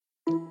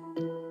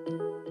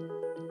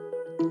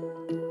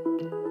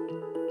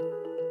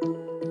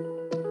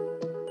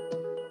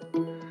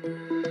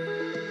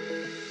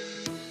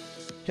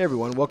Hey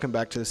everyone, welcome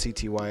back to the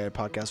CTYI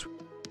podcast.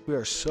 We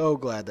are so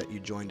glad that you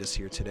joined us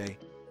here today.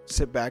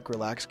 Sit back,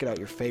 relax, get out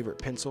your favorite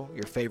pencil,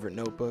 your favorite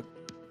notebook.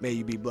 May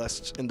you be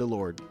blessed in the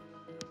Lord.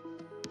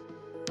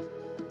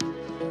 Give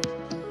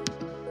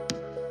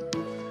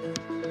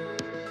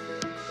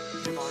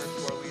honor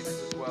to our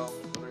leaders as well.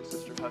 Brother and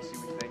Sister Hussey,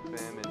 we thank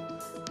them,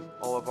 and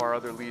all of our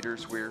other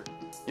leaders.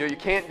 You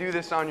can't do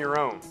this on your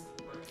own.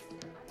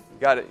 You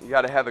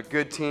got to have a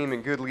good team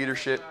and good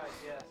leadership.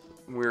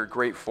 We're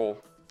grateful.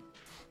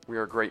 We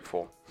are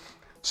grateful.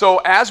 So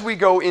as we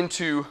go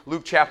into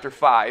Luke chapter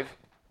 5,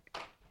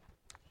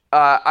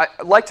 I'd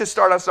like to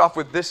start us off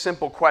with this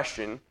simple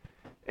question.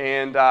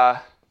 And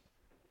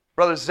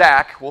Brother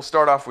Zach, we'll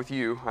start off with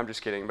you. I'm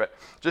just kidding, but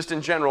just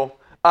in general,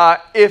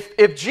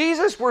 if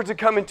Jesus were to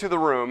come into the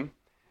room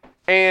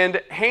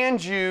and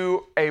hand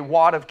you a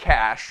wad of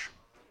cash,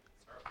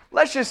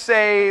 let's just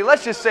say,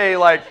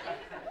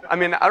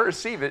 I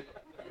receive it.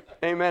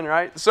 Amen,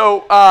 right?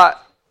 So,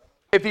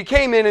 if he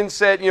came in and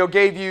said,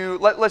 gave you,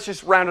 let's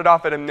just round it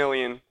off at $1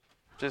 million.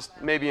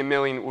 Just maybe $1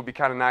 million would be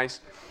kind of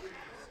nice.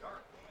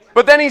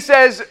 But then he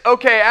says,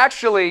 okay,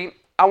 actually,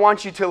 I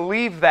want you to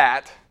leave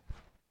that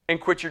and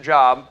quit your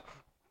job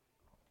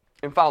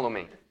and follow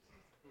me.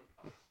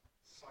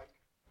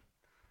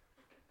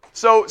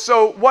 So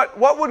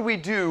what would we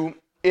do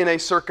in a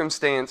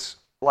circumstance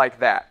like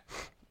that?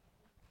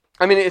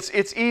 I mean,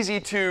 it's easy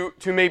to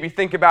maybe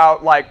think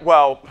about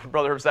well,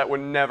 brothers, that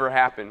would never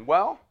happen.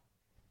 Well,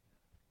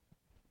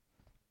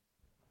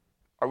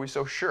 are we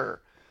so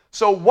sure?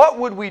 So what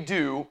would we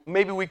do?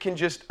 Maybe we can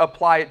just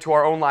apply it to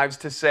our own lives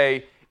to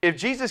say, if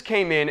Jesus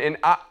came in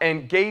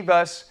and gave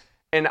us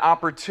an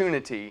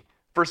opportunity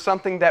for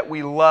something that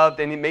we loved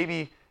and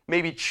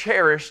maybe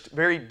cherished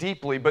very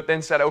deeply, but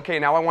then said, okay,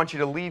 now I want you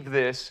to leave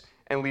this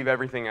and leave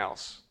everything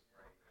else.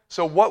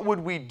 So what would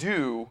we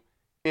do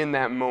in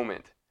that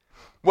moment?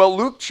 Well,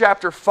 Luke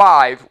chapter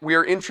 5, we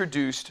are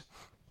introduced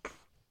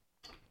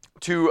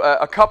to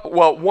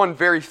one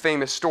very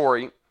famous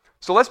story.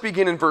 So let's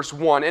begin in verse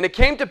 1. And it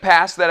came to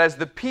pass that as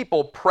the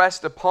people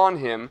pressed upon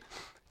him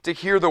to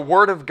hear the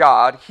word of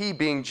God, he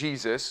being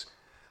Jesus,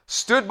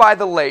 stood by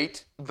the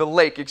lake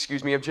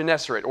of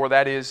Gennesaret, or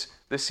that is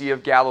the Sea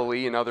of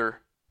Galilee in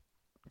other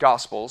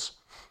Gospels.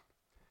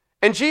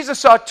 And Jesus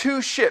saw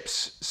 2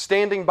 ships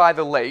standing by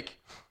the lake,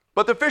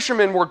 but the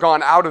fishermen were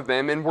gone out of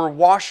them and were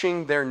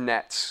washing their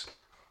nets.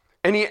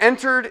 And he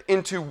entered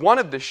into one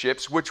of the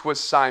ships, which was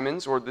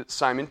Simon's, or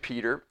Simon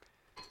Peter.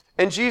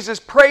 And Jesus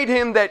prayed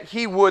him that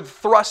he would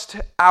thrust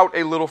out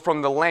a little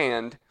from the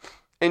land.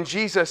 And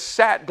Jesus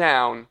sat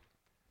down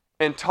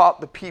and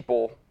taught the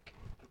people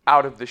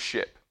out of the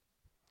ship.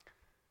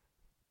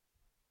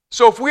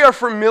 So if we are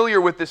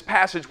familiar with this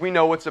passage, we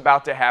know what's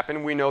about to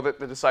happen. We know that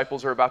the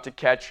disciples are about to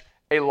catch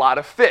a lot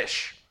of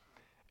fish.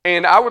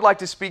 And I would like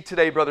to speak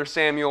today, Brother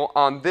Samuel,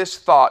 on this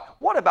thought.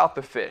 What about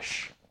the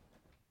fish?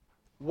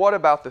 What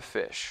about the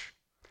fish?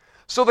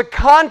 So the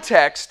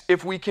context,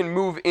 if we can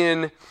move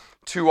in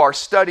to our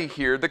study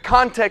here, the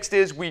context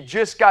is we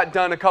just got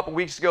done a couple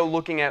weeks ago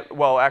looking at,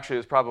 well, actually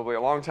it was probably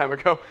a long time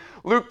ago,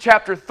 Luke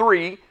chapter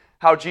 3,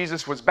 how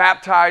Jesus was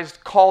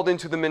baptized, called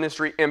into the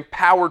ministry,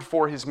 empowered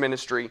for his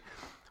ministry.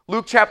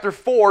 Luke chapter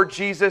 4,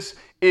 Jesus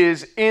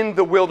is in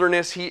the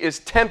wilderness. He is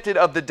tempted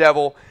of the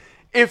devil.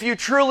 If you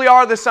truly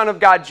are the Son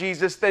of God,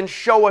 Jesus, then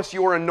show us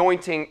your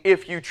anointing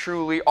if you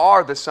truly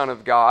are the Son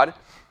of God.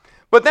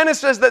 But then it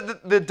says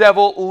that the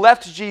devil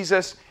left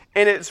Jesus,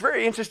 and it's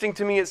very interesting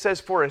to me, it says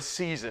for a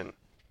season.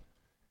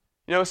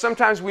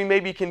 Sometimes we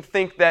maybe can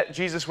think that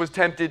Jesus was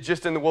tempted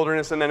just in the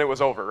wilderness and then it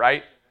was over,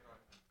 right?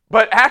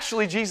 But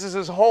actually,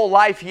 Jesus' whole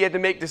life, he had to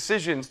make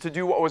decisions to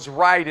do what was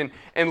right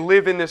and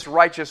live in this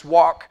righteous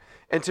walk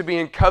and to be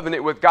in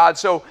covenant with God.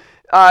 So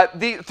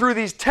through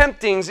these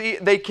temptings,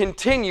 they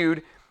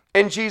continued,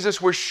 and Jesus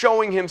was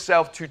showing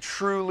himself to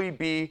truly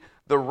be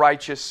the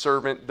righteous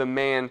servant, the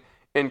man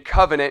in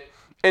covenant.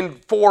 In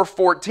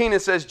 4:14,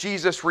 it says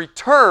Jesus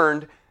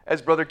returned,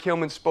 as Brother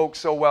Kilman spoke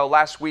so well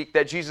last week,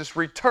 that Jesus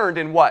returned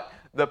in what?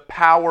 The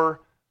power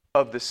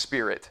of the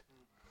Spirit.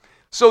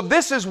 So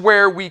this is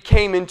where we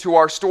came into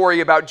our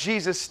story about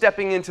Jesus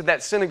stepping into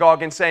that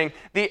synagogue and saying,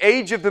 the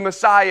age of the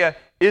Messiah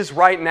is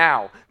right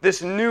now.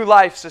 This new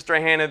life, Sister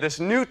Hannah, this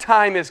new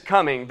time is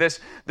coming.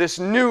 This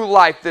new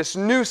life, this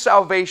new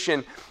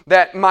salvation,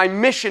 that my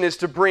mission is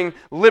to bring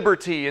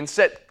liberty and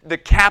set the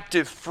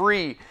captive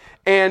free.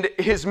 And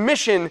his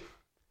mission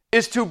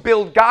is to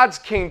build God's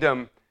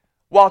kingdom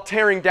while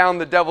tearing down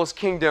the devil's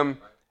kingdom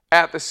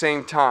at the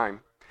same time.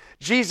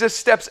 Jesus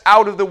steps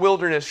out of the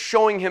wilderness,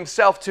 showing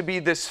himself to be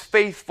this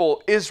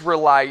faithful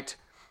Israelite,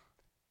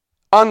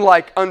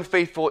 unlike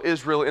unfaithful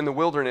Israel in the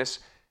wilderness.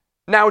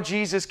 Now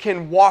Jesus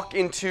can walk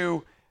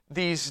into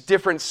these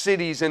different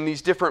cities and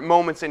these different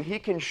moments, and he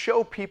can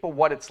show people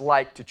what it's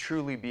like to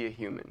truly be a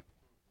human,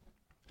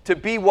 to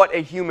be what a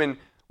human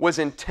was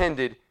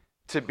intended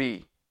to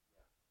be.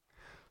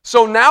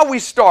 So now we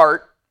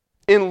start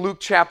in Luke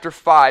chapter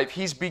 5.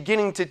 He's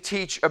beginning to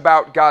teach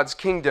about God's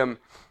kingdom.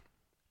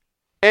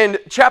 And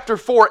chapter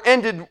 4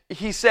 ended,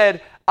 he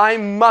said, I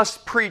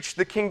must preach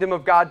the kingdom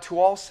of God to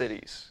all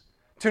cities,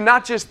 to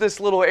not just this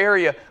little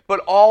area, but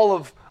all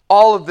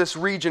of this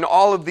region,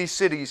 all of these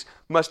cities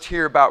must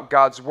hear about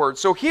God's word.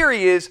 So here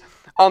he is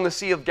on the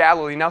Sea of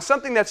Galilee. Now,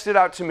 something that stood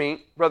out to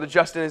me, Brother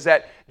Justin, is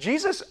that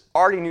Jesus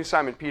already knew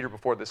Simon Peter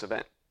before this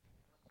event.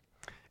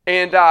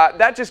 And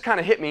that just kind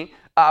of hit me.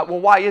 Well,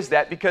 why is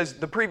that? Because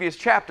the previous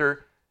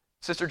chapter,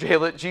 Sister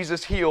Jayla,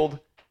 Jesus healed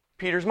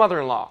Peter's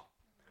mother-in-law.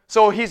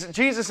 So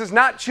Jesus is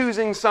not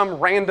choosing some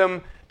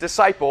random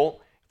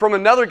disciple. From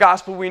another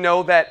gospel, we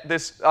know that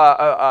this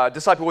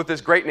disciple with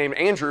this great name,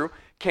 Andrew,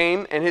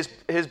 came, and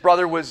his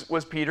brother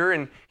was Peter,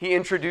 and he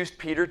introduced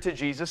Peter to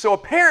Jesus. So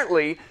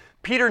apparently,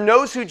 Peter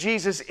knows who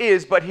Jesus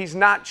is, but he's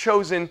not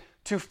chosen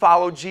to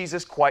follow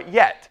Jesus quite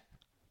yet.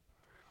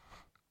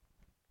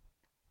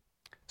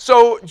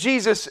 So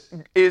Jesus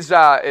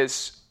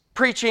is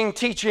preaching,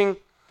 teaching,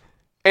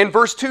 and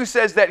verse 2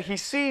 says that he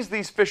sees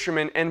these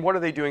fishermen, and what are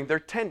they doing? They're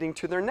tending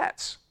to their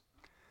nets.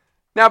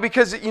 Now,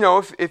 because,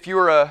 if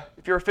you're a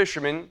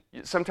fisherman,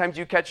 sometimes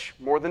you catch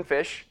more than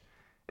fish,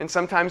 and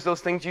sometimes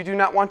those things you do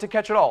not want to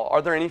catch at all.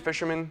 Are there any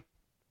fishermen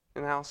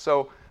in the house?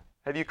 So,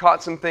 have you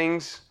caught some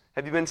things?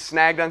 Have you been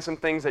snagged on some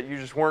things that you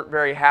just weren't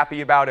very happy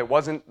about? It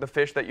wasn't the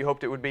fish that you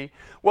hoped it would be.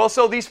 Well,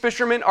 so these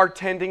fishermen are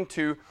tending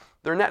to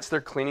their nets.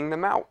 They're cleaning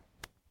them out.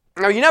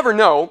 Now, you never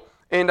know,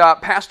 and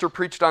Pastor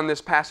preached on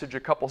this passage a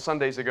couple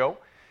Sundays ago,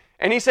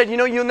 and he said,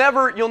 you'll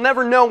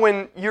never know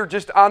when you're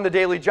just on the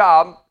daily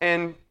job,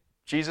 and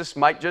Jesus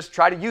might just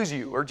try to use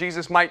you, or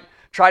Jesus might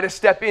try to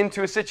step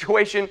into a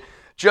situation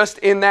just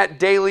in that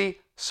daily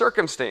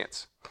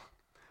circumstance.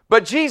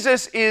 But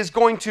Jesus is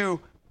going to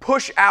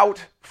push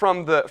out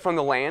from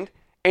the land,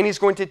 and he's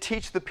going to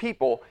teach the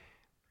people.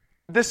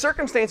 The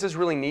circumstance is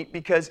really neat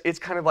because it's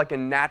kind of like a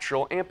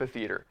natural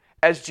amphitheater.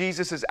 As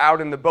Jesus is out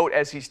in the boat,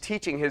 as he's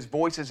teaching, his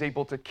voice is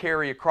able to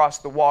carry across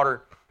the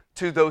water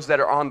to those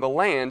that are on the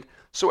land,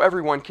 so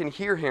everyone can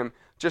hear him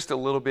just a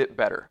little bit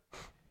better.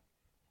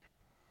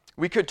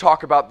 We could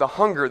talk about the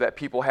hunger that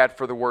people had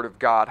for the word of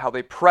God, how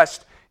they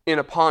pressed in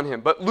upon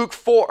him. But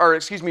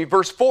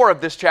verse 4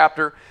 of this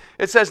chapter,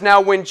 it says,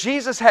 "Now when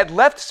Jesus had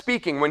left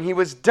speaking, when he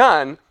was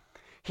done,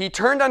 he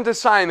turned unto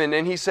Simon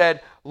and he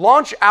said,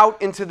 'Launch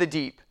out into the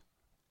deep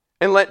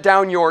and let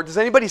down your,'" does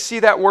anybody see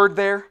that word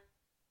there?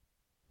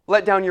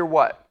 Let down your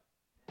what?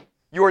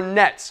 Your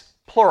nets,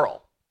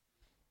 plural.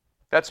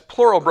 That's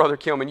plural, Brother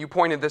Kilman. You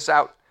pointed this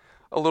out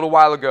a little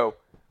while ago.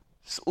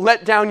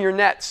 Let down your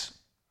nets.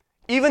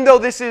 Even though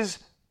this is,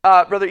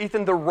 Brother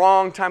Ethan, the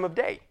wrong time of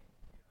day.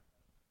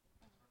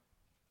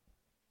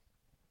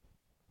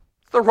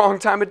 It's the wrong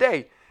time of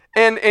day.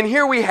 And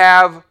here we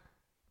have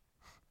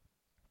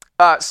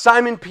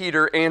Simon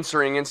Peter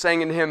answering and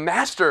saying unto him,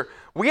 "Master,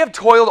 we have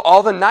toiled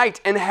all the night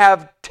and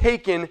have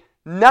taken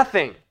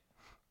nothing."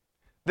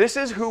 This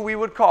is who we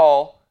would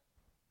call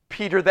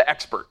Peter the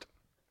expert.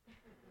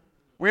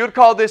 We would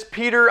call this,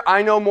 "Peter,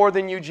 I know more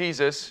than you,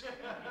 Jesus,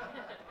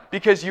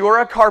 because you're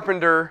a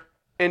carpenter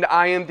and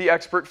I am the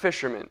expert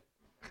fisherman."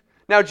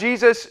 Now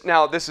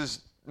this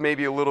is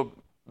maybe a little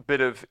bit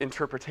of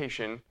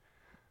interpretation,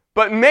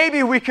 but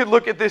maybe we could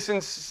look at this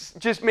and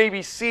just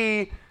maybe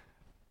see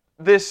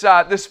this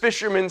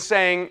fisherman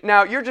saying,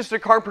 "Now, you're just a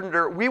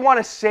carpenter. We want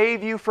to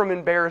save you from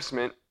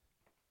embarrassment,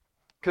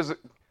 because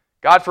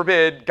God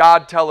forbid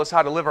God tell us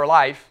how to live our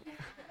life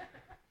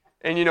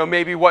and,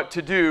 maybe what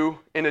to do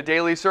in a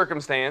daily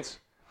circumstance.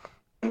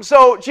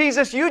 So,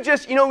 Jesus, we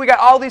got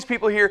all these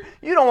people here.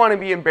 You don't want to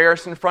be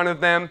embarrassed in front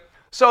of them.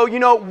 So,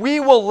 we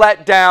will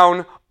let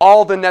down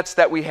all the nets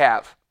that we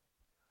have."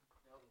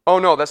 Oh,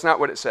 no, that's not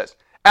what it says.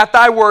 "At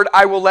thy word,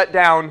 I will let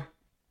down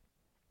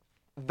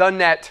the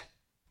net."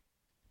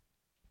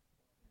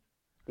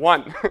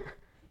 One.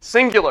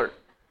 Singular.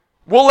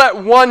 We'll let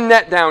one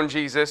net down,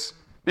 Jesus,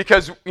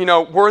 because,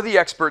 we're the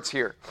experts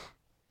here.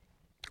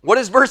 What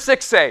does verse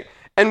 6 say?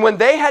 "And when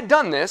they had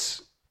done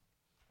this,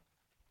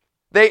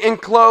 they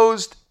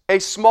enclosed a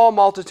small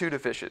multitude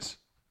of fishes."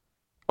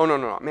 Oh,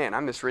 no, man,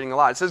 I'm misreading a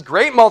lot. It says,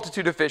 "Great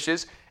multitude of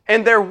fishes,"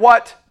 and their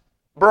what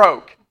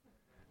broke?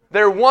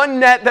 Their one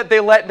net that they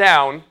let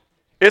down,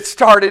 it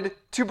started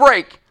to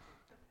break.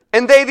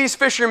 "And these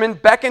fishermen,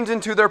 beckoned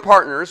unto their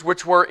partners,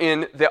 which were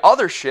in the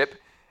other ship,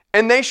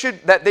 and they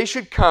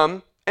should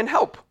come and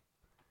help.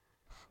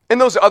 And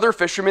those other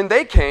fishermen,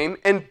 they came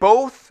and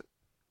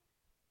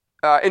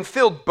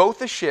filled both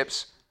the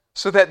ships,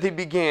 so that they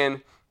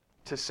began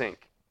to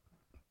sink."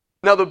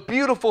 Now, the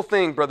beautiful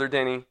thing, Brother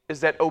Denny,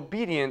 is that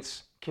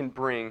obedience can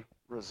bring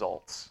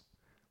results.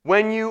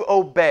 When you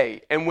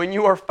obey and when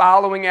you are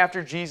following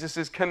after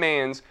Jesus'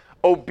 commands,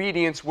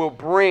 obedience will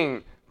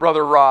bring,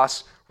 Brother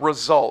Ross,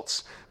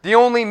 results. The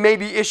only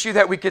maybe issue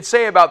that we could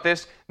say about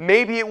this,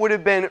 maybe it would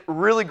have been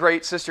really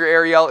great, Sister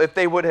Ariel, if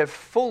they would have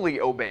fully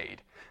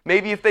obeyed.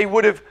 Maybe if they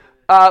would have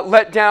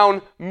let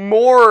down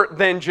more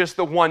than just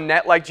the one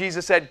net, like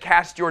Jesus said,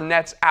 "Cast your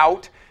nets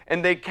out,"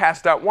 and they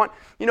cast out one.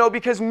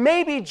 Because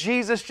maybe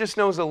Jesus just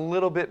knows a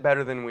little bit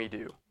better than we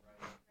do.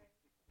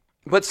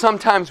 But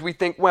sometimes we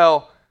think,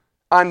 well,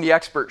 I'm the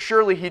expert.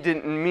 Surely he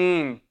didn't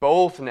mean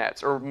both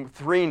nets or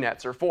 3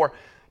 nets or 4.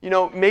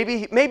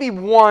 maybe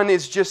one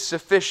is just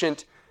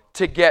sufficient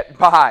to get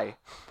by.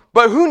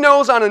 But who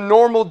knows on a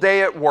normal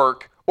day at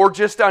work or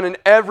just on an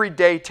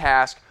everyday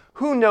task,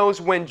 who knows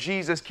when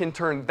Jesus can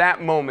turn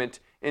that moment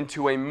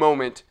into a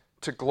moment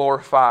to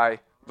glorify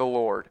the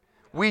Lord?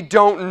 We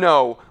don't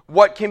know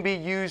what can be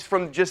used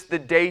from just the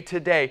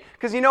day-to-day.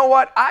 Because you know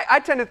what? I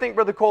tend to think,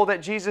 Brother Cole,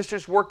 that Jesus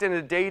just worked in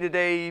a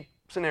day-to-day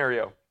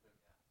scenario.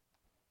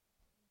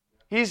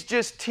 He's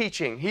just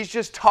teaching. He's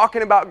just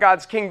talking about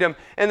God's kingdom,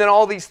 and then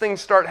all these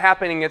things start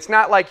happening. It's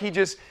not like he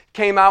just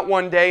came out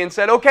one day and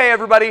said, okay,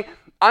 everybody,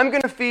 I'm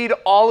going to feed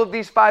all of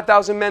these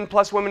 5,000 men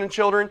plus women and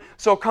children,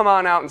 so come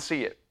on out and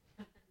see it.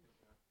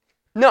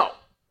 No.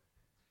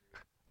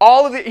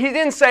 He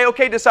didn't say,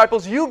 okay,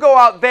 disciples, you go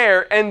out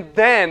there, and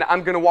then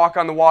I'm going to walk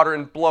on the water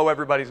and blow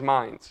everybody's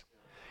minds.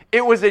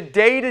 It was a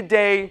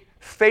day-to-day,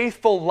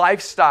 faithful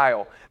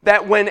lifestyle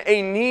that when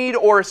a need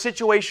or a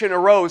situation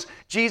arose,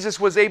 Jesus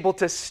was able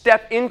to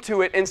step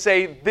into it and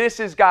say, this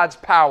is God's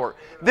power.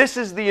 This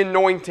is the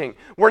anointing.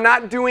 We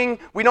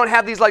don't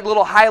have these like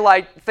little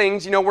highlight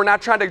things, we're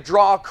not trying to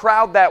draw a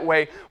crowd that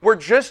way. We're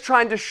just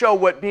trying to show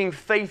what being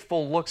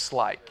faithful looks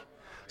like.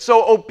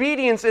 So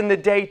obedience in the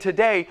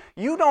day-to-day,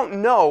 you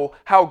don't know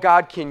how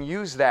God can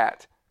use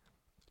that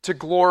to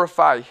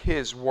glorify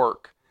His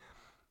work.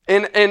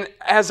 And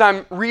as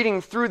I'm reading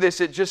through this,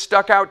 it just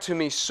stuck out to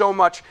me so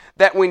much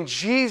that when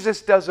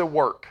Jesus does a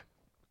work,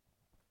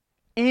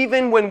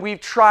 even when we've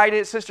tried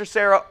it, Sister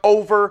Sarah,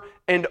 over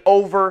and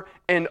over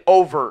and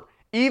over,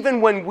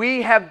 even when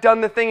we have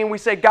done the thing and we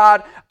say,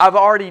 God, I've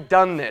already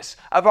done this.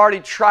 I've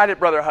already tried it,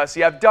 Brother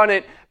Hussey. I've done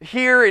it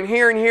here and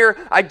here and here.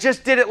 I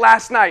just did it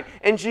last night.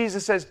 And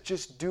Jesus says,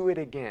 just do it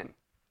again.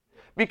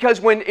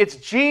 Because when it's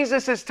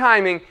Jesus'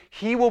 timing,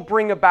 He will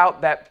bring about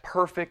that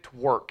perfect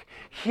work.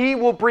 He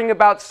will bring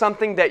about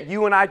something that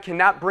you and I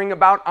cannot bring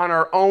about on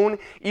our own,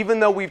 even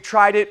though we've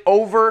tried it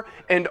over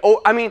and over.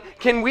 I mean,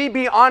 can we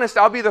be honest?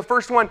 I'll be the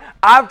first one.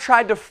 I've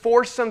tried to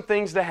force some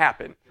things to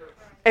happen,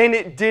 and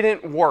it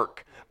didn't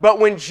work. But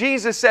when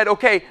Jesus said,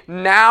 okay,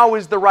 now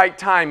is the right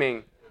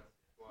timing,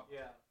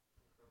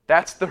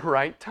 that's the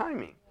right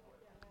timing.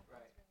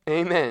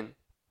 Amen.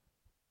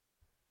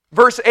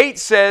 Verse 8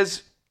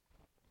 says,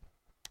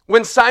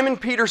 when Simon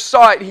Peter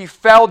saw it, he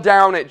fell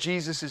down at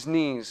Jesus'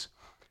 knees,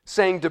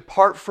 saying,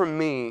 depart from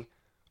me,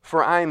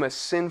 for I am a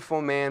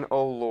sinful man,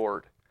 O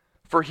Lord.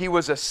 For he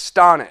was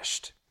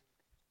astonished.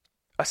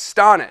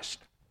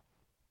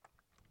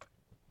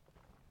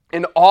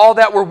 And all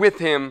that were with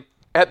him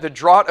at the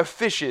draught of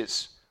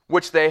fishes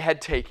which they had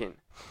taken.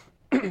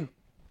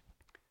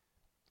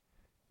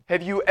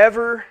 Have you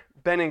ever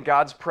been in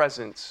God's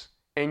presence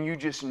and you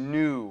just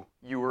knew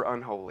you were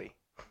unholy?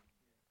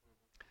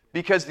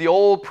 Because the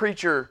old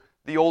preacher,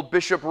 the old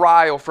Bishop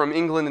Ryle from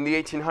England in the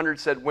 1800s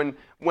said,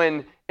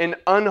 when an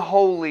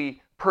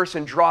unholy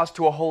person draws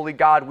to a holy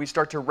God, we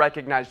start to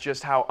recognize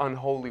just how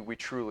unholy we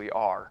truly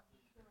are.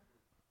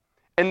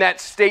 And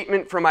that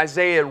statement from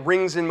Isaiah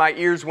rings in my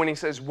ears when he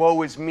says,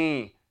 woe is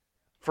me,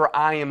 for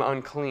I am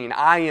unclean,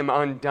 I am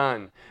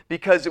undone.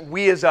 Because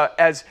we as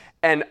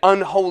an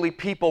unholy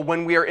people,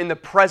 when we are in the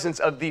presence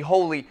of the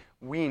holy,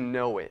 we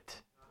know it.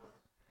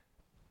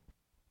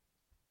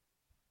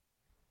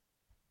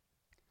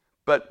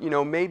 But,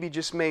 maybe,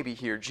 just maybe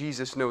here,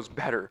 Jesus knows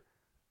better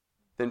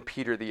than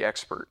Peter the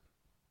expert.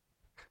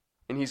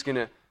 And he's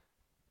going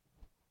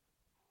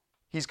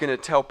to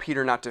tell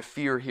Peter not to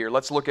fear here.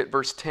 Let's look at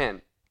verse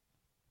 10.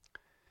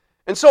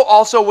 And so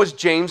also was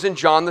James and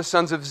John, the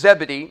sons of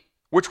Zebedee,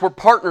 which were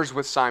partners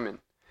with Simon.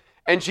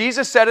 And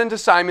Jesus said unto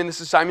Simon, this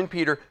is Simon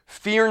Peter,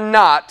 fear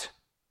not,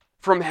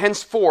 from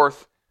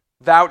henceforth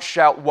thou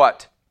shalt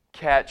what?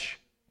 Catch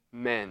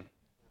men.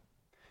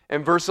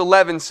 And verse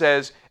 11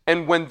 says,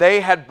 and when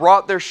they had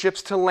brought their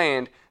ships to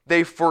land,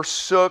 they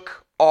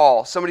forsook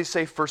all. Somebody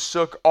say,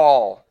 forsook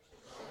all.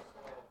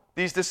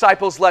 These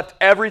disciples left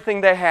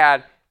everything they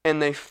had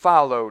and they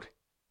followed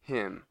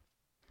Him.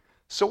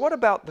 So what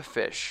about the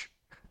fish?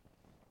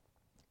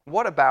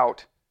 What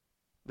about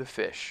the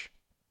fish?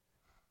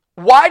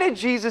 Why did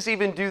Jesus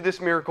even do this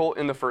miracle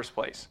in the first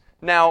place?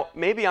 Now,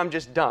 maybe I'm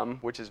just dumb,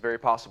 which is very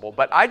possible,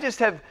 but I just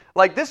have,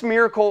 this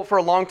miracle for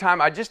a long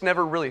time, I just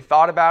never really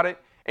thought about it.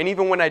 And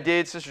even when I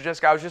did, Sister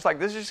Jessica, I was just like,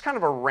 this is just kind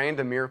of a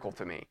random miracle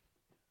to me.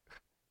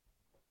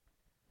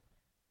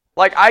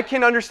 I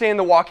can understand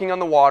the walking on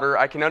the water.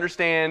 I can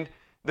understand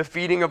the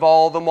feeding of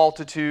all the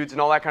multitudes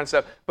and all that kind of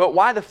stuff. But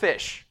why the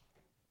fish?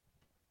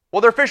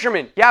 Well, they're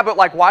fishermen. Yeah, but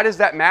why does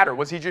that matter?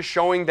 Was he just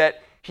showing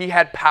that he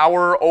had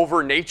power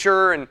over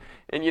nature? And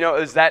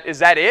is that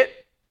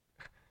it?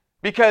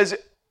 Because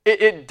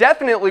it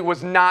definitely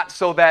was not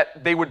so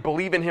that they would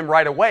believe in him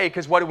right away,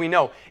 because what do we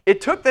know?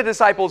 It took the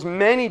disciples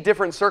many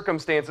different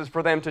circumstances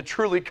for them to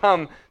truly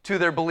come to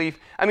their belief.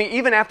 I mean,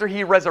 even after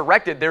he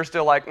resurrected, they're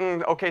still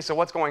okay, so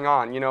what's going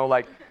on?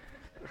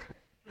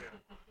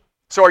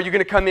 So are you going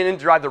to come in and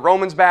drive the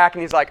Romans back?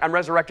 And he's like, I'm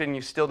resurrected, and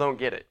you still don't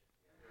get it.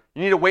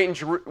 You need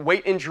to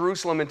wait in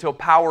Jerusalem until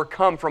power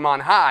come from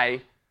on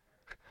high.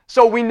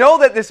 So we know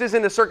that this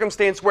isn't a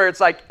circumstance where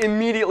it's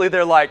immediately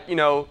they're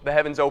the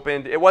heavens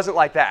opened. It wasn't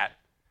like that.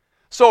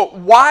 So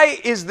why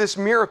is this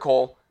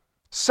miracle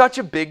such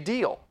a big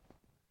deal?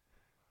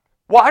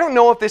 Well, I don't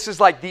know if this is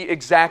like the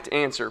exact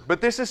answer, but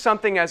this is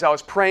something as I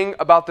was praying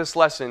about this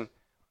lesson,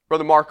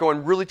 Brother Marco,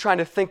 and really trying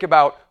to think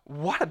about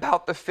what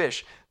about the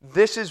fish?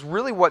 This is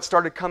really what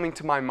started coming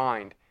to my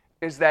mind,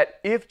 is that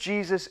if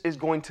Jesus is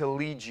going to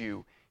lead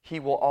you, He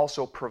will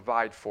also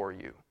provide for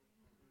you.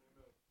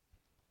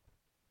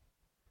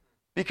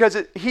 Because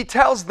He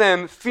tells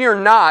them, fear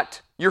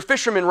not, you're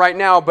fishermen right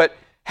now, but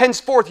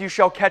henceforth you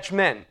shall catch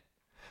men.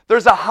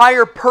 There's a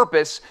higher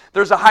purpose,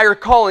 there's a higher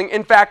calling.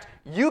 In fact,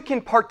 you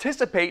can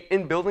participate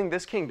in building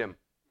this kingdom.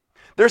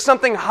 There's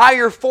something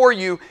higher for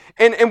you.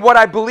 And what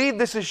I believe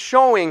this is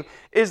showing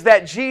is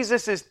that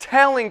Jesus is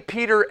telling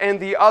Peter and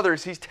the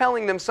others, He's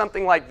telling them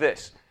something like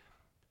this.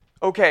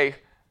 Okay,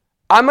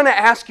 I'm going to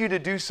ask you to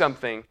do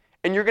something,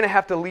 and you're going to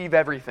have to leave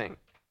everything.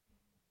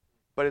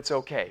 But it's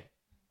okay.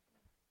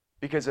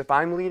 Because if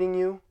I'm leading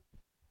you,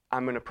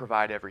 I'm going to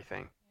provide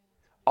everything.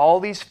 All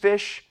these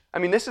fish, I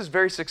mean, this is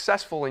very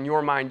successful in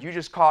your mind. You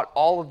just caught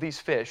all of these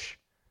fish,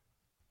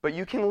 but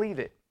you can leave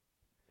it.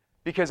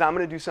 Because I'm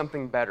going to do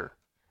something better.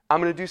 I'm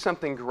going to do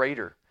something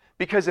greater.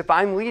 Because if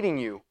I'm leading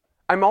you,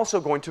 I'm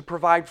also going to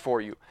provide for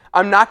you.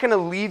 I'm not going to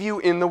leave you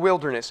in the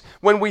wilderness.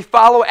 When we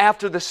follow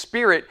after the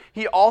Spirit,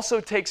 He also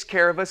takes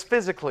care of us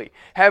physically.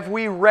 Have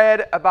we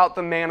read about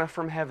the manna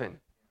from heaven?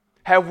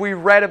 Have we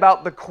read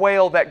about the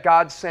quail that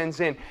God sends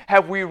in?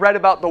 Have we read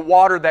about the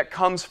water that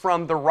comes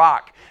from the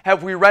rock?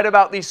 Have we read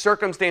about these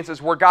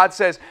circumstances where God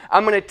says,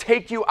 I'm going to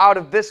take you out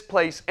of this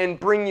place and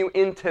bring you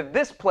into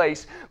this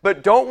place,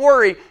 but don't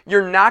worry,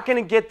 you're not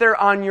going to get there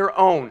on your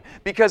own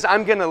because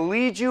I'm going to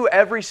lead you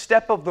every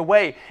step of the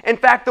way. In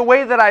fact, the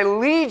way that I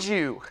lead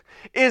you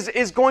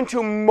is going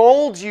to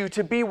mold you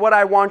to be what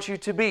I want you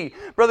to be.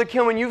 Brother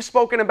Kilman, you've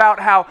spoken about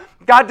how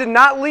God did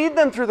not lead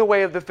them through the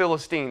way of the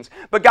Philistines,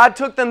 but God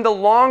took them the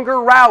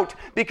longer route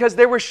because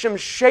there was some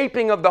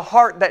shaping of the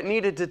heart that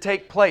needed to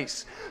take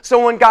place.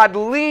 So when God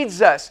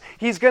leads us,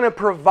 He's going to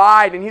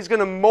provide and He's going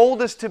to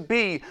mold us to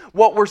be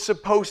what we're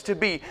supposed to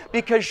be,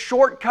 because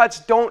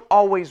shortcuts don't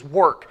always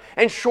work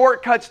and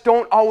shortcuts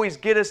don't always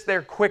get us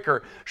there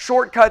quicker.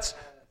 Shortcuts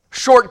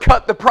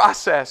shortcut the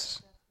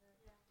process.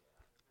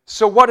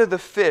 So what do the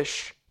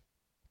fish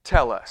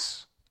tell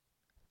us?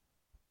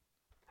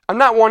 I'm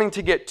not wanting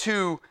to get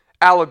too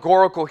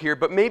allegorical here,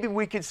 but maybe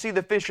we could see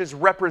the fish as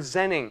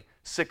representing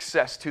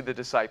success to the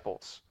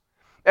disciples.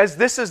 As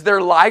this is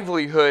their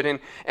livelihood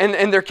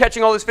and they're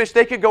catching all this fish,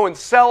 they could go and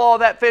sell all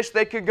that fish,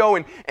 they could go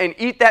and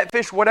eat that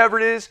fish, whatever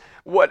it is,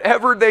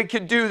 whatever they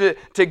could do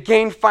to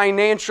gain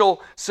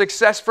financial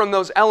success from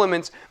those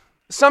elements.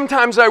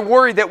 Sometimes I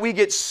worry that we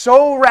get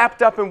so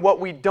wrapped up in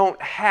what we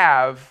don't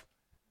have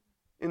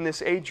in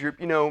this age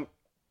group. You know,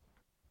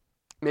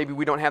 maybe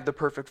we don't have the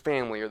perfect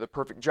family or the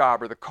perfect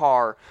job or the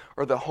car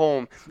or the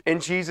home.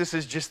 And Jesus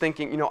is just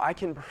thinking, you know, I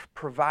can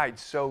provide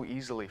so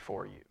easily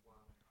for you.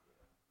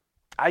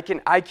 I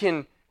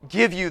can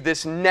give you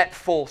this net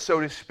full,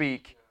 so to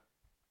speak.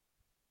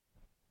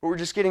 But we're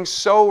just getting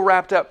so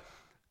wrapped up.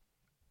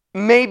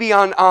 Maybe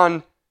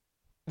on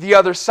the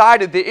other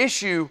side of the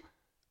issue,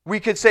 we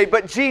could say,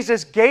 but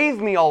Jesus gave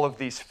me all of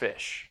these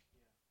fish.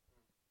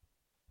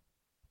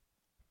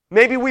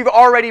 Maybe we've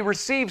already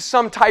received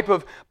some type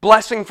of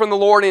blessing from the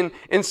Lord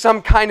in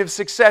some kind of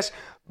success.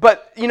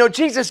 But, you know,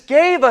 Jesus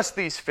gave us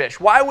these fish.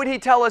 Why would He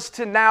tell us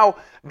to now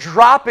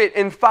drop it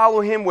and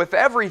follow Him with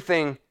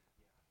everything?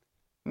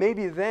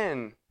 Maybe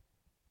then,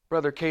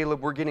 Brother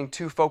Caleb, we're getting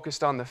too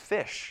focused on the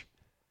fish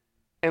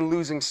and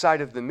losing sight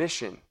of the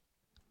mission.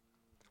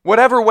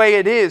 Whatever way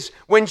it is,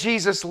 when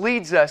Jesus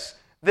leads us,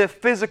 the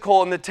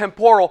physical and the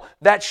temporal,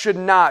 that should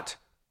not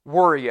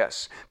worry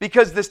us.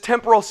 Because this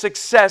temporal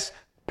success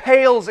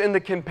pales in the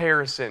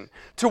comparison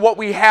to what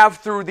we have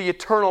through the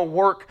eternal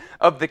work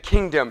of the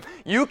kingdom.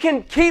 You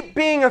can keep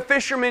being a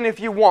fisherman if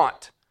you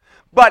want,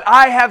 but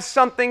I have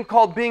something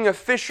called being a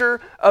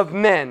fisher of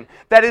men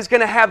that is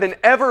going to have an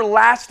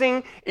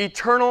everlasting,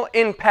 eternal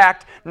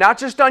impact, not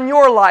just on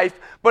your life,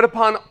 but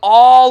upon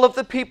all of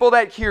the people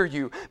that hear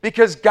you,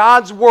 because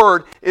God's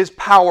word is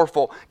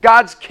powerful.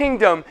 God's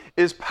kingdom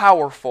is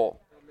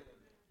powerful.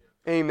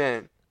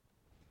 Amen.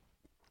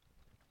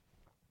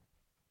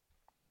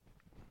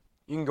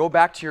 You can go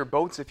back to your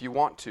boats if you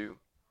want to.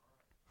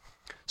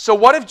 So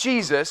what if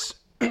Jesus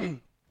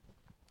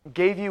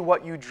gave you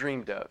what you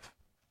dreamed of?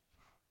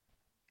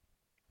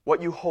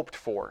 What you hoped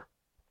for?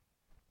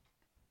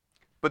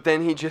 But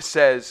then He just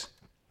says,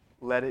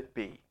 let it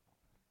be.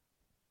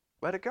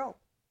 Let it go.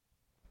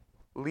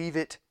 Leave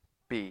it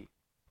be.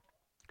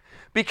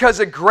 Because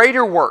a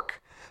greater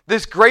work,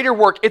 this greater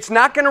work, it's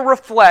not going to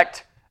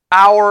reflect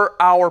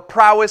our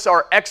prowess,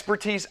 our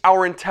expertise,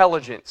 our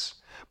intelligence.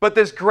 But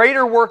this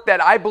greater work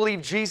that I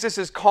believe Jesus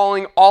is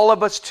calling all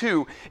of us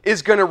to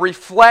is going to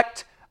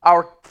reflect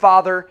our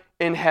Father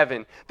in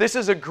heaven. This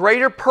is a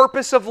greater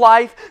purpose of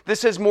life.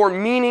 This has more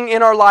meaning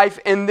in our life,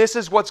 and this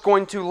is what's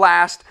going to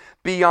last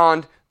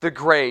beyond the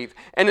grave.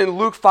 And in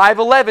Luke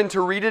 5:11,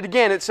 to read it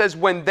again, it says,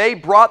 when they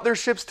brought their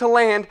ships to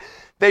land,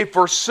 they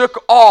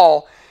forsook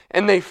all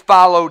and they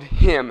followed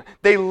him.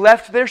 They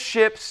left their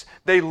ships,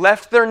 they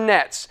left their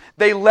nets,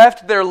 they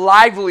left their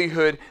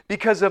livelihood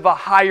because of a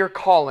higher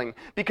calling.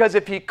 Because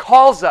if he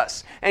calls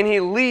us and he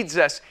leads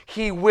us,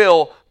 he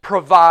will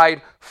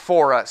provide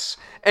for us.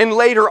 And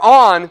later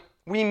on,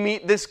 we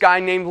meet this guy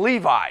named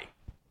Levi.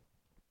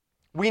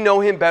 We know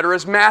him better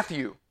as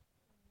Matthew.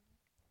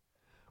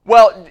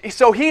 Well,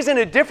 so he's in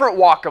a different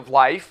walk of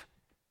life.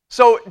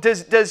 So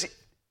does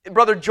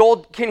Brother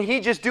Joel, can he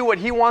just do what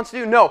he wants to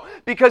do? No,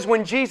 because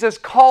when Jesus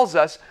calls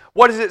us,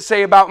 what does it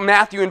say about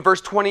Matthew in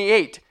verse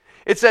 28?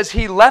 It says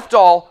he left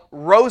all,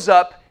 rose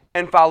up,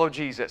 and followed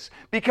Jesus.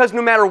 Because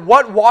no matter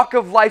what walk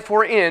of life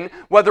we're in,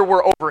 whether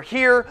we're over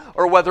here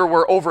or whether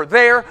we're over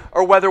there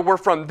or whether we're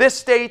from this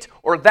state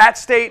or that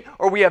state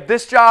or we have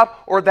this job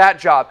or that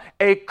job,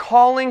 a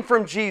calling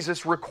from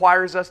Jesus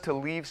requires us to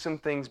leave some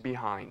things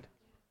behind.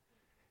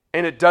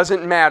 And it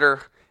doesn't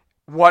matter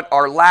what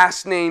our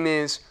last name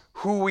is,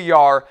 who we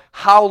are,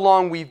 how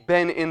long we've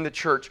been in the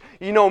church.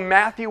 You know,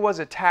 Matthew was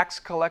a tax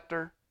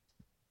collector.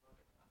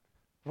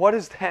 What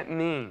does that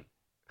mean?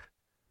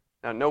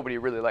 Now, nobody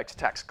really likes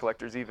tax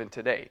collectors even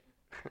today.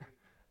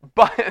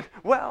 But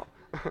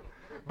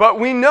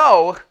we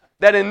know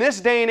that in this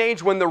day and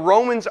age when the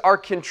Romans are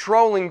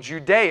controlling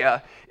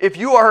Judea, if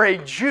you are a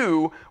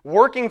Jew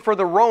working for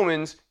the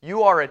Romans,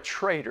 you are a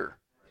traitor.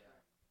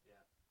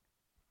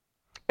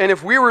 And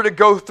if we were to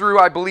go through,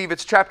 I believe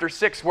it's chapter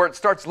 6, where it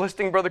starts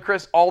listing, Brother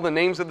Chris, all the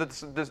names of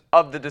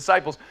the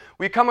disciples,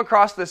 we come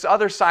across this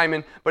other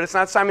Simon, but it's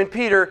not Simon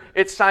Peter,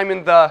 it's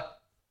Simon the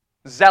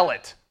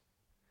Zealot.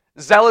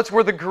 Zealots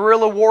were the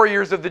guerrilla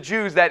warriors of the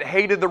Jews that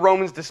hated the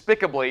Romans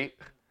despicably.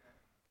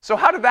 So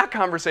how did that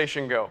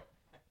conversation go?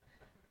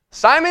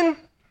 Simon,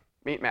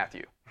 meet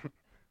Matthew.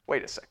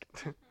 Wait a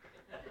second.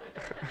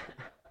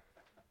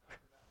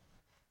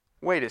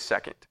 Wait a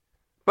second.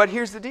 But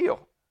here's the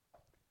deal.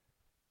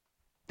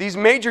 These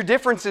major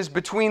differences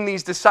between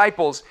these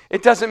disciples,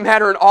 it doesn't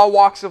matter in all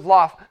walks of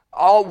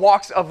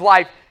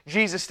life,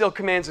 Jesus still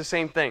commands the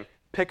same thing.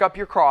 Pick up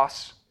your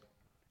cross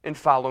and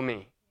follow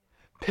me.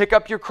 Pick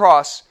up your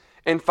cross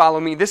and follow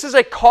me. This is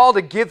a call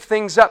to give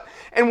things up.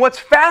 And what's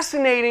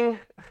fascinating,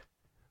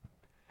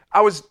 I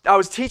was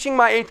teaching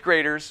my 8th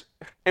graders,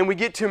 and we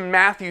get to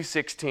Matthew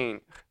 16.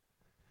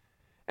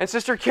 And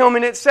Sister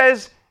Kilman, it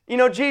says, you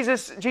know,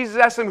 Jesus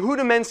asked them, who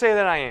do men say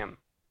that I am?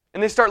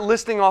 And they start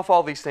listing off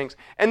all these things.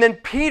 And then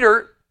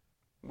Peter,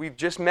 we've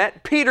just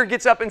met, Peter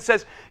gets up and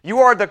says, you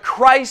are the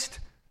Christ,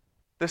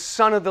 the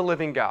Son of the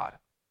living God.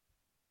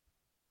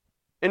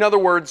 In other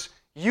words,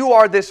 you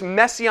are this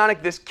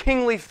messianic, this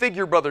kingly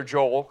figure, Brother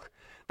Joel,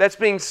 that's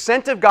being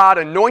sent of God,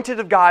 anointed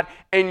of God,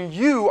 and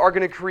you are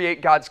going to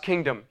create God's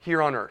kingdom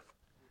here on earth.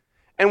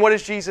 And what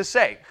does Jesus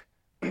say?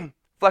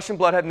 Flesh and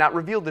blood have not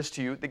revealed this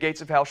to you. The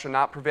gates of hell shall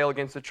not prevail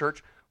against the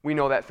church. We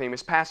know that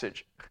famous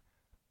passage.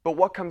 But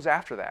what comes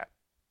after that?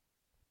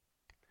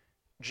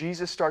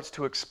 Jesus starts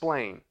to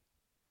explain,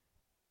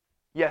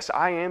 yes,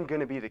 I am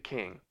going to be the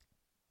king,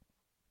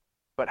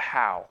 but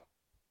how?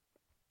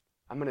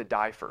 I'm going to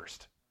die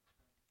first.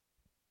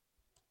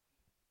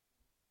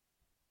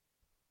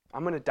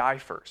 I'm going to die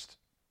first.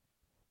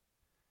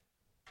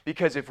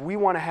 Because if we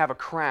want to have a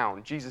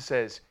crown, Jesus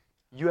says,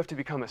 you have to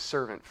become a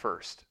servant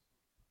first.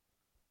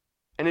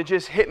 And it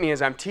just hit me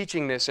as I'm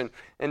teaching this, and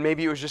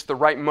maybe it was just the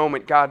right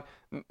moment. God,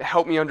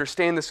 help me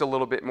understand this a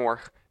little bit more.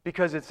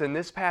 Because it's in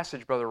this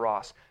passage, Brother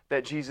Ross,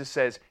 that Jesus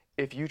says,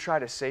 if you try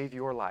to save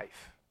your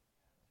life,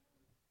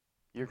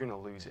 you're going to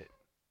lose it.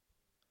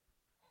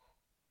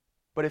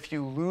 But if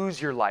you lose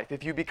your life,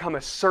 if you become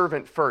a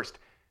servant first,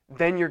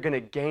 then you're going to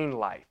gain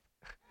life.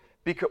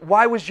 Because,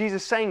 why was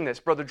Jesus saying this,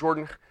 Brother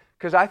Jordan?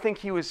 Because I think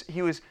he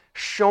was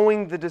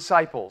showing the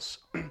disciples,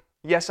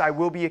 yes, I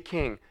will be a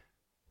king,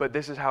 but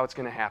this is how it's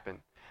going to happen.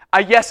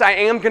 Yes, I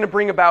am going to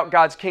bring about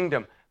God's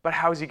kingdom, but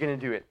how is he going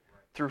to do it?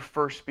 Through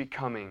first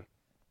becoming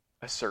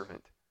a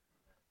servant.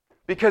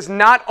 Because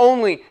not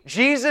only,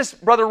 Jesus,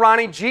 Brother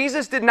Ronnie,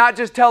 Jesus did not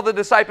just tell the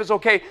disciples,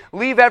 okay,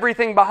 leave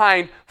everything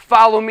behind,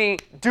 follow me,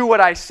 do what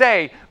I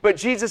say, but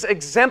Jesus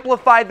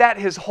exemplified that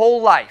his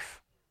whole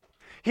life.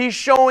 He's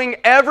showing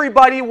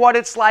everybody what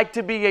it's like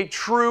to be a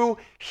true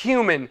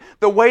human,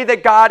 the way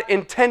that God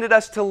intended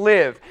us to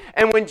live.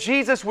 And when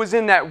Jesus was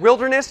in that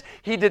wilderness,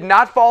 he did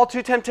not fall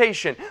to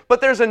temptation. But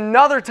there's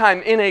another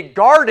time in a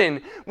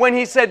garden when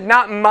he said,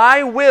 not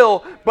my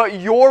will, but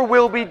your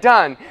will be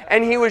done.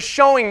 And he was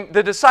showing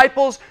the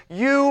disciples,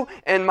 you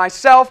and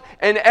myself,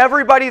 and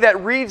everybody that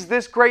reads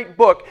this great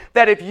book,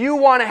 that if you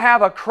want to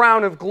have a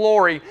crown of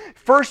glory,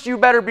 first you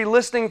better be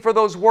listening for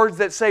those words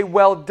that say,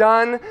 well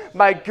done,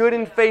 my good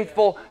and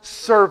faithful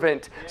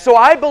servant. So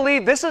I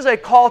believe this is a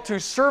call to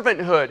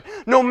servanthood.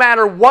 No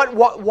matter what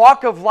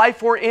walk of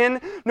life we're in,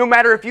 no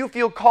matter if you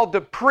feel called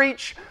to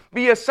preach,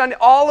 be a Sunday,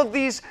 all of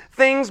these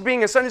things,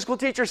 being a Sunday school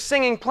teacher,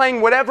 singing, playing,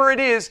 whatever it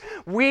is,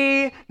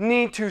 we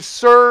need to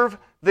serve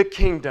the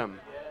kingdom.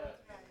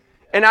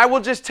 And I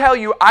will just tell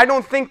you, I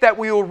don't think that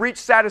we will reach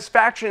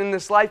satisfaction in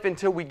this life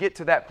until we get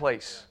to that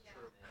place.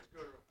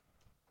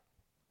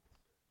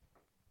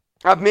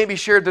 I've maybe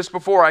shared this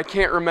before. I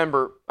can't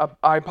remember.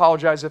 I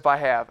apologize if I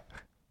have.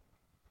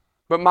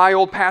 But my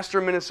old pastor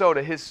in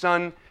Minnesota,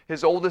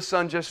 his oldest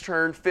son just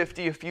turned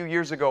 50 a few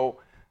years ago,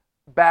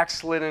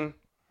 backslidden.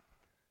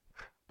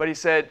 But he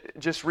said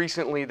just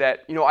recently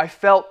that, I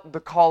felt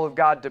the call of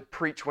God to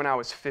preach when I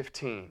was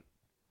 15.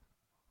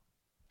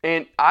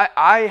 And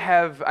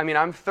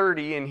I'm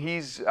 30, and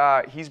he's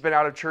been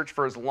out of church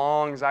for as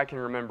long as I can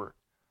remember.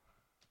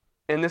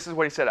 And this is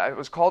what he said: I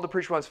was called to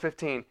preach when I was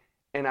 15,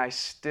 and I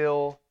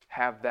still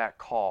have that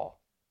call.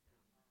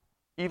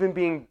 Even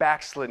being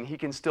backslidden, he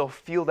can still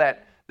feel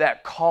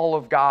that call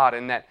of God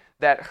and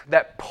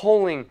that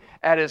pulling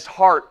at his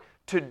heart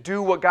to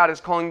do what God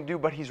is calling him to do,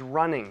 but he's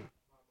running.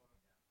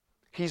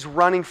 He's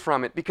running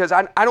from it, because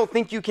I don't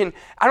think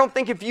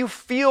if you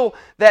feel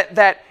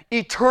that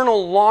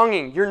eternal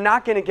longing, you're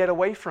not going to get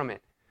away from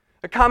it.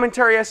 A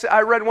commentary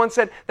I read once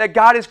said that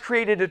God has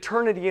created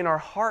eternity in our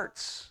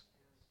hearts.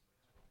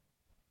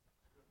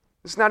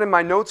 It's not in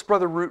my notes,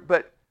 Brother Root,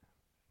 but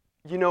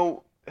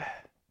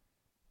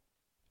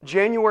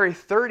January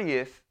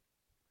 30th,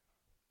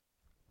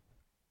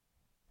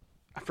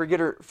 I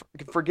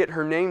forget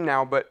her name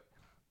now, but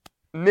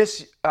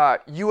Miss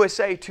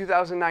USA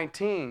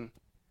 2019,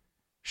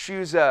 she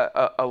was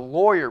a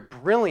lawyer,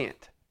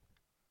 brilliant.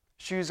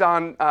 She was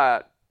on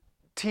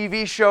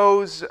TV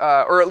shows,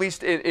 or at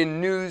least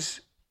in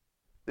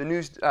the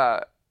news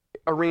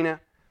arena.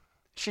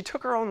 She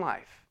took her own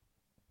life.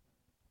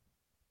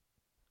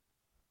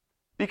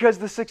 Because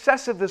the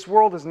success of this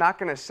world is not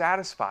going to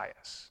satisfy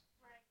us.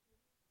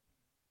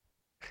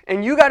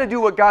 And you got to do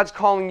what God's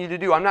calling you to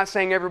do. I'm not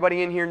saying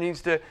everybody in here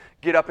needs to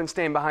get up and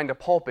stand behind a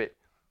pulpit,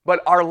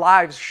 but our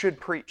lives should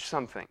preach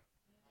something.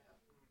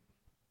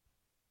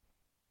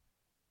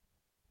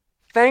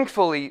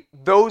 Thankfully,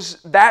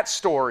 that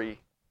story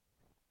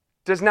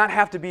does not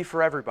have to be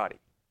for everybody.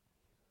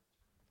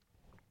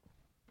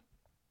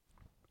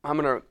 I'm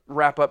going to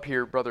wrap up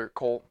here, Brother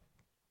Cole.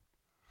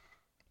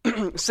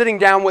 Sitting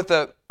down with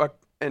a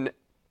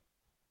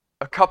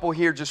couple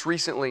here just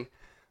recently,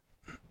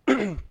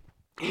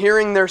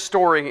 hearing their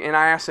story, and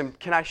I asked them,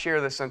 can I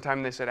share this sometime?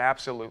 And they said,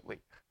 absolutely.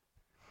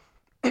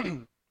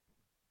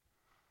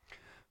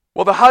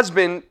 Well, the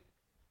husband,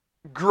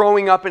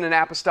 growing up in an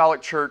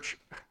apostolic church,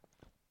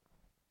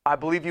 I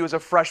believe he was a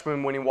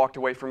freshman when he walked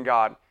away from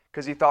God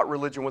because he thought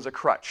religion was a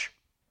crutch.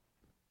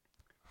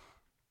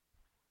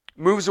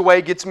 Moves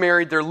away, gets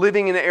married, they're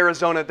living in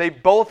Arizona. They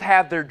both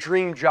have their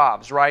dream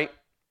jobs, right?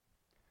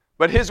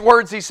 But his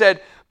words, he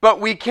said, but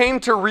we came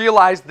to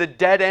realize the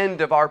dead end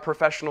of our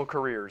professional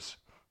careers.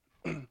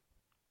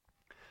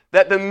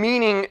 That the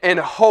meaning and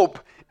hope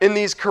in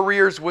these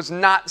careers was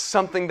not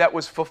something that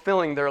was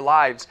fulfilling their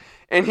lives.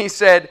 And he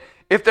said,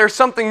 if there's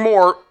something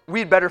more,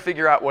 we'd better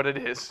figure out what it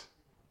is.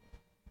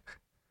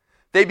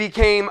 They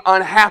became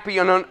unhappy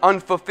and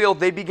unfulfilled.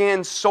 They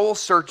began soul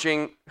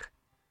searching.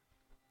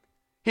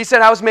 He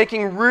said, I was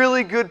making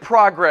really good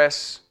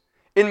progress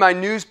in my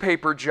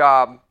newspaper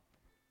job.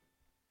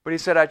 But he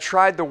said, I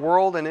tried the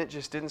world and it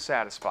just didn't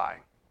satisfy.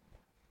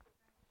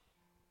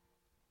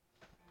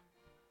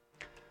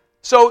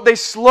 So they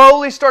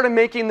slowly started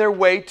making their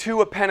way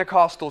to a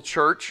Pentecostal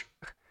church.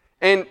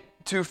 And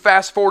to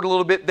fast forward a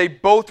little bit, they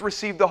both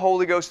received the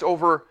Holy Ghost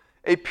over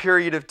a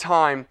period of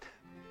time.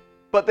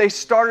 But they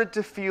started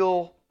to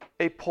feel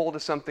a pull to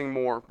something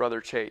more, Brother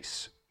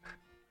Chase.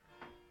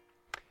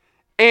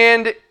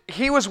 And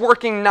he was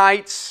working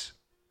nights.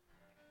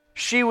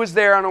 She was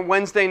there on a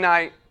Wednesday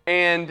night,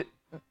 and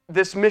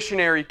this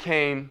missionary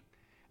came,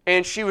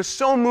 and she was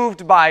so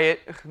moved by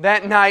it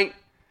that night.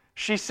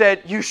 She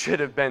said, you should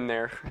have been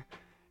there.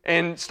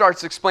 And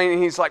starts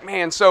explaining. He's like,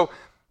 man, so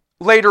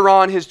later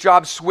on his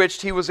job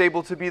switched. He was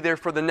able to be there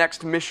for the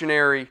next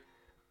missionary.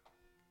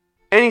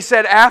 And he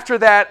said, after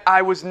that,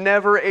 I was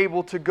never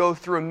able to go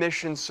through a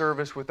mission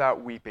service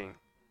without weeping.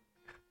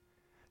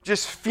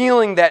 Just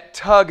feeling that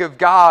tug of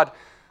God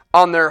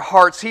on their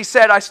hearts. He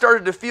said, I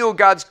started to feel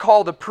God's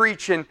call to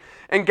preach and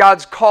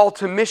God's call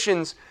to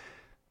missions.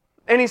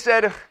 And he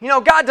said,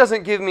 God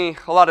doesn't give me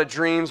a lot of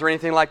dreams or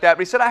anything like that.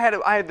 But he said, I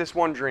had this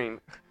one dream.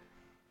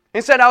 He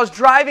said, I was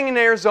driving in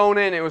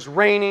Arizona and it was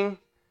raining.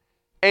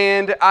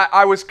 And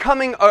I was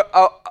coming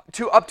up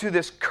to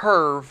this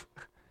curve.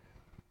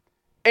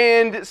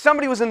 And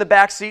somebody was in the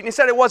back seat. And he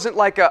said it wasn't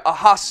like a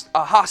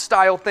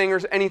hostile thing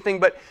or anything.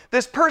 But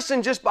this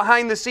person just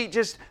behind the seat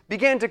just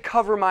began to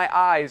cover my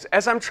eyes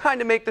as I'm trying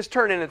to make this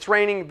turn. And it's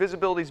raining,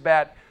 visibility's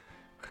bad.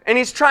 And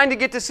he's trying to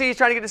get to see.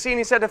 And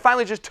he said, I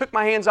finally just took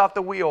my hands off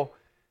the wheel.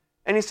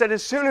 And he said,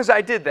 as soon as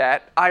I did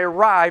that, I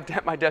arrived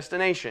at my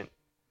destination.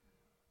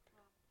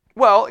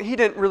 Well, he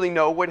didn't really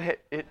know what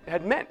it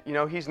had meant.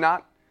 He's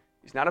not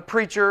a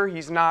preacher.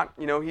 He's not,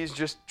 he's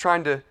just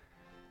trying to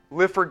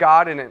live for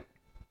God in it.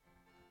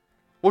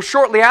 Well,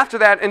 shortly after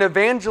that, an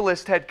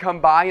evangelist had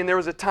come by, and there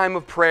was a time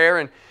of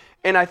prayer.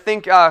 And I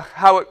think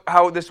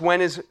how this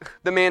went is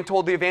the man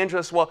told the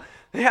evangelist, well,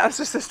 yeah, this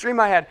is this dream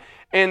I had.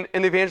 And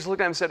the evangelist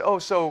looked at him and said, oh,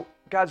 so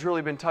God's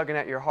really been tugging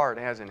at your heart,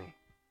 hasn't he?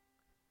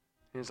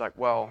 And he's like,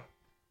 well,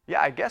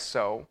 yeah, I guess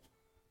so.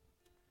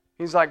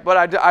 He's like,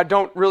 but I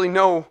don't really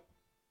know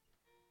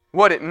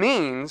what it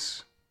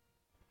means.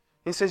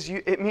 He says,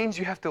 it means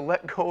you have to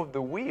let go of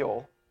the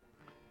wheel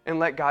and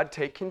let God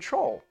take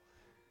control.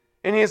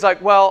 And he's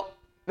like, well,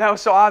 that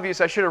was so obvious,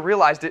 I should have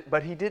realized it,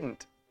 but he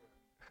didn't.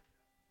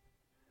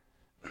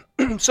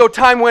 So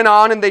time went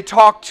on and they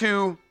talked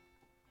to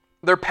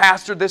their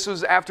pastor. This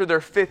was after their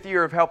 5th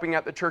year of helping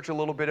out the church a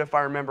little bit, if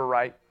I remember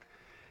right.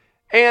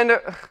 And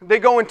they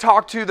go and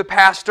talk to the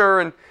pastor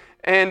and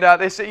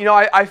they say,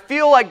 I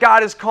feel like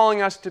God is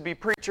calling us to be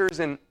preachers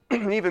and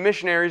even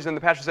missionaries. And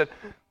the pastor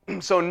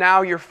said, so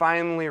now you're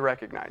finally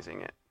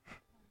recognizing it.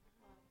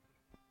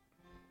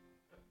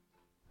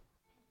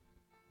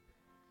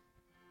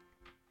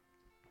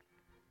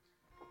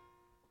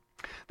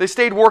 They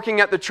stayed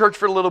working at the church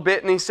for a little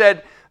bit, and he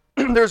said,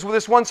 there's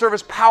this one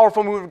service,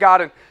 powerful move of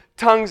God, and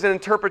tongues and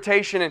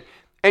interpretation,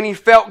 and he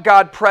felt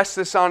God press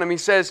this on him. He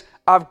says,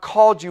 I've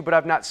called you, but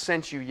I've not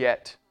sent you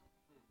yet.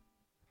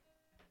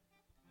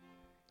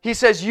 He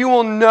says, you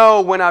will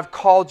know when I've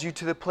called you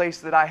to the place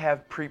that I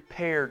have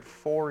prepared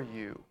for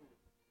you.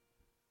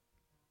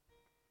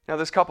 Now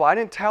this couple, I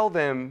didn't tell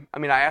them,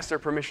 I asked their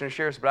permission to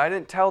share this, but I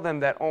didn't tell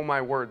them that, oh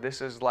my word, this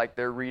is like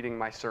they're reading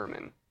my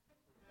sermon.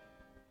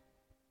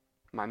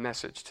 My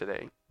message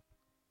today.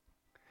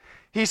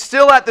 He's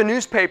still at the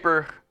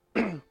newspaper.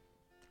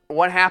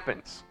 What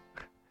happens?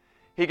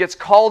 He gets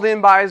called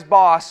in by his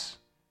boss.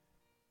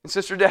 And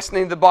Sister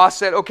Destiny, the boss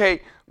said,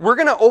 okay, we're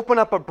going to open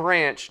up a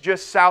branch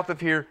just south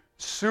of here.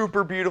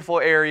 Super beautiful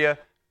area.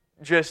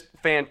 Just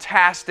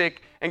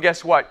fantastic. And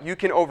guess what? You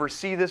can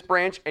oversee this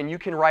branch and you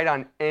can write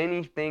on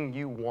anything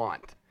you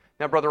want.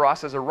 Now, Brother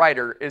Ross, as a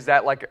writer, is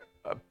that like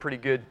a pretty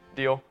good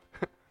deal?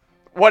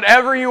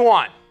 Whatever you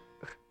want.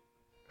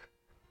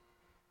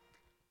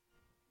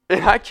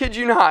 And I kid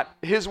you not,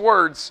 his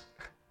words,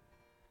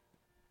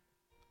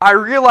 I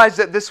realized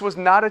that this was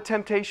not a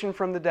temptation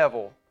from the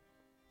devil,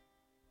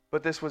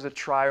 but this was a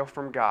trial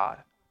from God.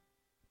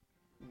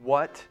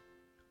 What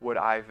would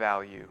I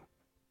value?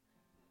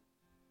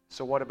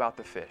 So what about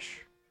the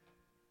fish?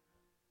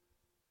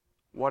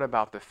 What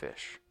about the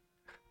fish?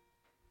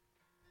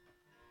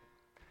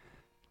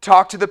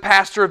 Talk to the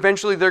pastor.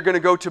 Eventually they're going to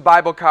go to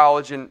Bible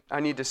college, and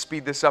I need to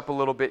speed this up a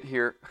little bit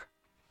here.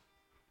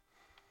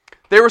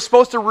 They were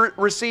supposed to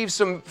receive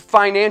some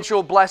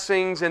financial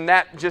blessings, and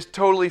that just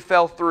totally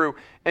fell through.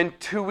 And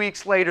 2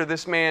 weeks later,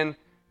 this man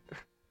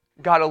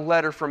got a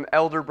letter from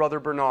Elder Brother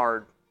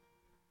Bernard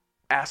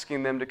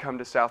asking them to come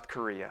to South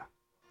Korea.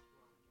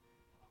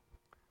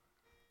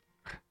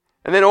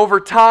 And then over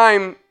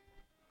time,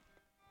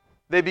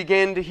 they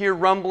began to hear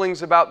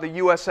rumblings about the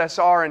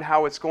USSR and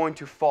how it's going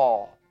to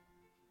fall.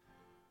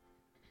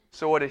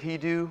 So what did he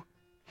do?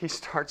 He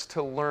starts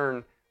to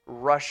learn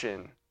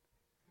Russian.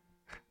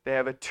 They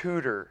have a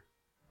tutor.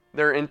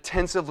 They're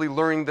intensively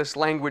learning this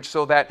language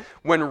so that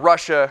when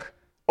Russia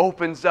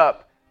opens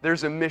up,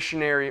 there's a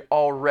missionary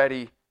all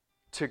ready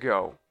to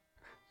go.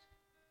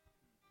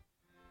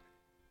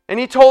 And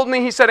he told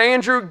me, he said,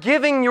 Andrew,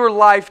 giving your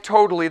life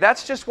totally,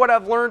 that's just what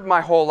I've learned my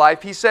whole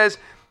life. He says,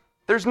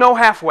 there's no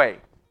halfway.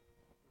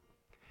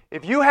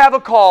 If you have a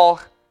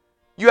call,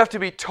 you have to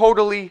be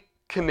totally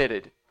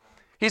committed.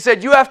 He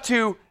said, you have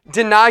to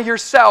deny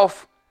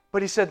yourself,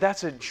 but he said,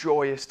 that's a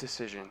joyous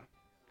decision.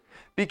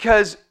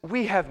 Because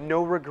we have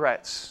no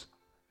regrets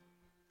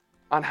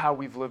on how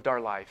we've lived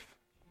our life.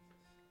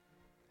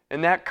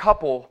 And that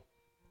couple,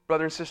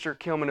 Brother and Sister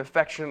Kilman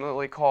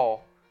affectionately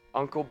call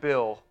Uncle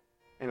Bill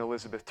and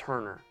Elizabeth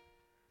Turner.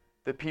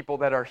 The people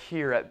that are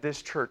here at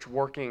this church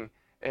working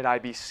at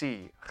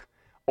IBC,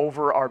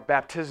 over our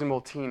baptismal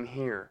team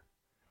here.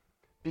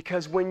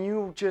 Because when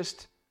you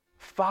just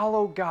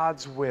follow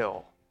God's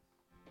will,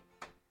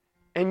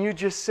 and you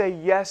just say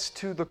yes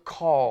to the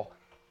call,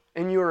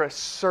 and you're a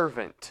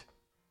servant,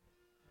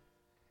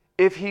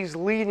 if He's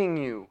leading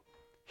you,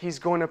 He's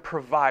going to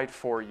provide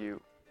for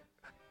you.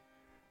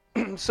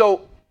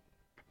 So,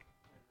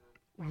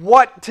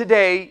 what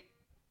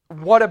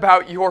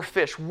about your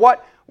fish?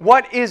 What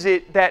is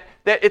it that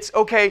it's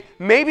okay,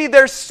 maybe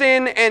there's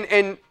sin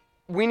and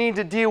we need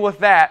to deal with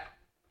that.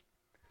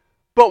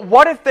 But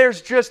what if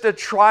there's just a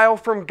trial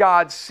from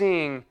God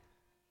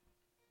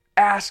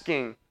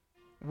asking,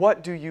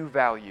 what do you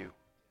value?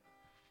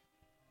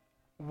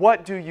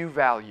 What do you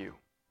value?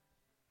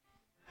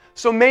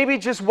 So maybe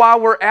just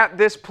while we're at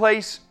this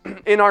place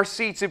in our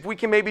seats, if we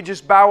can maybe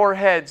just bow our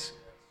heads,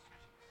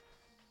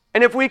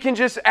 and if we can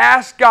just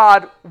ask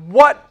God,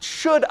 what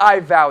should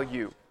I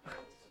value?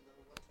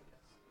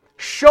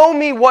 Show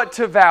me what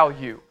to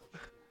value.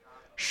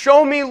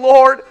 Show me,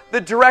 Lord,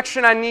 the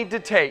direction I need to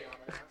take.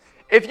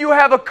 If you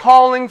have a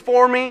calling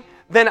for me,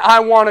 then I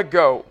want to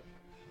go.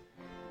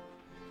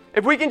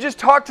 If we can just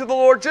talk to the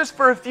Lord just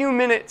for a few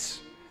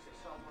minutes.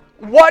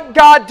 What,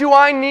 God, do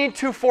I need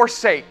to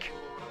forsake?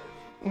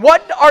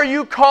 What are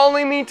you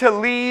calling me to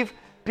leave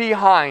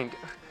behind?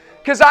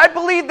 Because I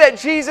believe that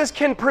Jesus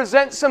can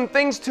present some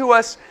things to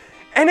us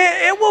and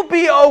it will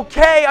be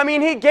okay. I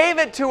mean, He gave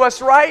it to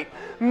us, right?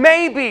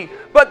 Maybe.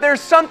 But there's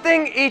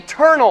something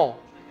eternal.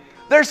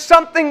 There's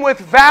something with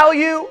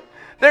value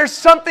There's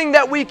something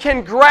that we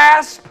can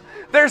grasp.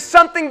 There's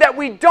something that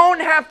we don't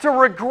have to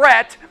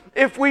regret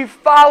if we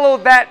follow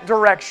that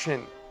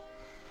direction.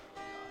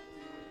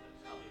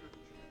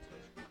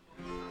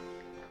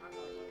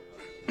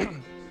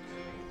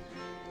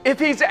 If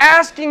He's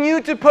asking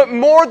you to put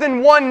more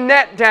than one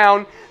net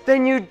down,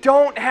 then you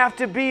don't have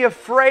to be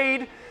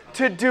afraid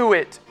to do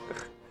it.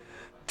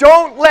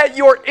 Don't let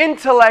your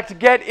intellect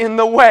get in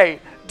the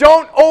way.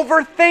 Don't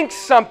overthink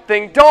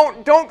something.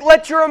 Don't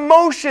let your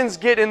emotions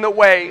get in the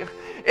way.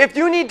 If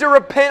you need to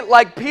repent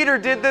like Peter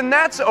did, then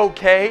that's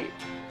okay.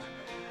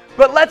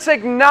 But let's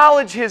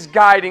acknowledge His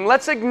guiding.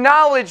 Let's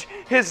acknowledge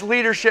His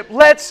leadership.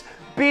 Let's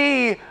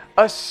be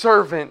a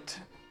servant.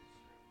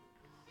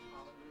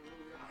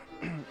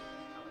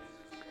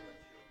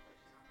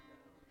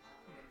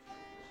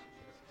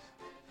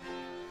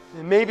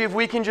 And maybe if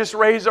we can just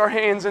raise our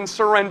hands and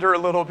surrender a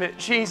little bit.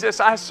 Jesus,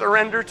 I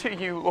surrender to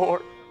you,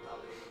 Lord.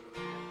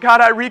 God,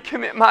 I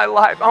recommit my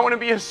life. I want to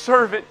be a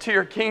servant to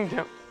your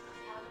kingdom.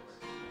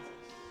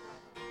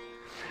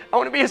 I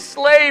want to be a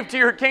slave to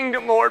your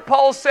kingdom, Lord.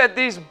 Paul said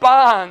these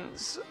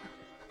bonds.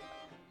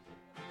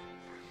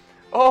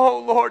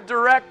 Oh, Lord,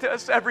 direct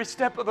us every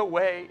step of the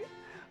way.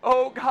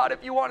 Oh, God,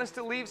 if you want us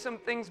to leave some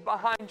things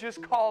behind,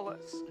 just call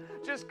us.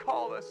 Just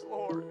call us,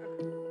 Lord.